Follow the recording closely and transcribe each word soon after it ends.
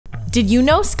Did you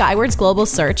know Skyward's global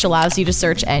search allows you to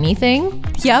search anything?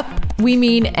 Yep, we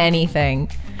mean anything.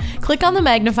 Click on the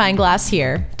magnifying glass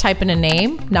here, type in a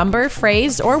name, number,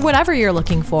 phrase, or whatever you're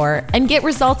looking for, and get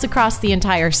results across the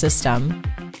entire system.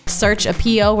 Search a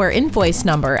PO or invoice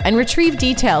number and retrieve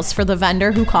details for the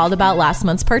vendor who called about last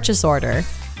month's purchase order.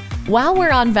 While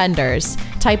we're on vendors,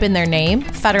 type in their name,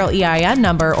 federal EIN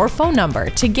number, or phone number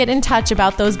to get in touch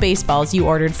about those baseballs you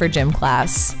ordered for gym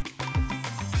class.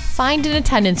 Find an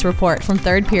attendance report from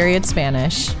third period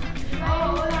Spanish.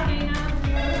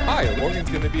 Hi, Morgan's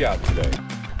going to be out today.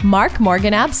 Mark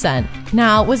Morgan absent.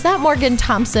 Now, was that Morgan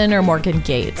Thompson or Morgan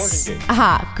Gates? Morgan Gates.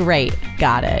 Aha, great,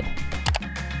 got it.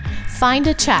 Find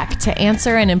a check to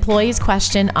answer an employee's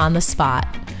question on the spot,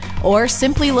 or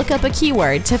simply look up a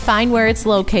keyword to find where it's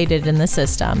located in the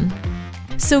system.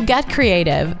 So get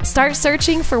creative. Start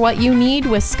searching for what you need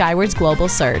with Skyward's Global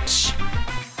Search.